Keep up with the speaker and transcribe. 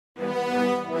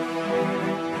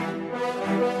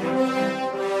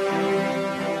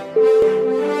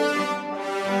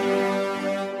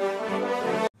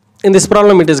in this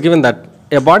problem it is given that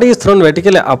a body is thrown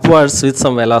vertically upwards with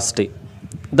some velocity.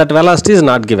 That velocity is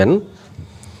not given,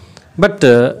 but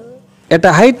at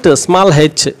a height small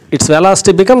h, its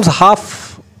velocity becomes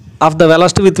half of the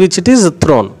velocity with which it is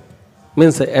thrown.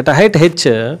 Means at a height h,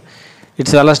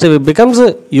 its velocity becomes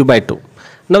u by 2.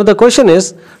 Now the question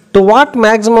is, to what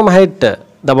maximum height the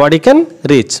body can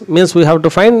reach? Means we have to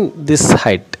find this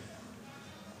height.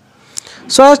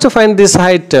 So as to find this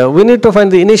height, we need to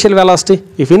find the initial velocity.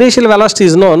 If initial velocity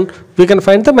is known, we can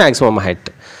find the maximum height.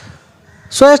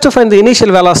 So as to find the initial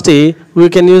velocity, we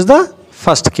can use the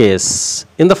first case.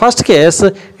 In the first case,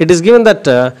 it is given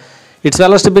that its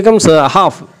velocity becomes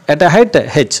half at a height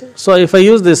h. So if I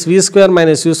use this v square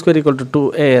minus u square equal to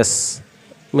 2as,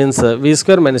 means v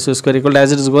square minus u square equal to,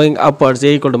 as it is going upwards, a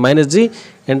equal to minus g,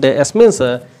 and s means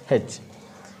h.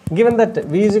 Given that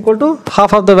v is equal to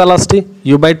half of the velocity,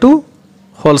 u by 2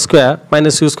 whole square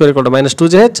minus u square equal to minus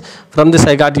 2gh. From this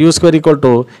I got u square equal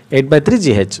to 8 by 3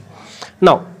 gh.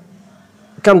 Now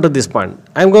come to this point.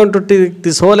 I am going to take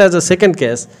this whole as a second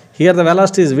case. Here the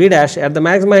velocity is v dash. At the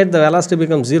maximum height the velocity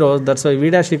becomes 0. That's why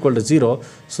v dash equal to 0.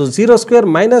 So 0 square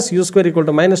minus u square equal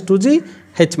to minus 2g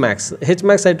h max. H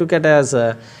max I took it as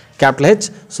capital H.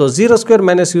 So 0 square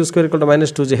minus u square equal to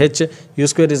minus 2g h. U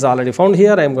square is already found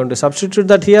here. I am going to substitute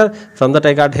that here. From that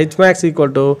I got h max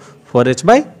equal to 4h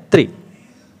by 3.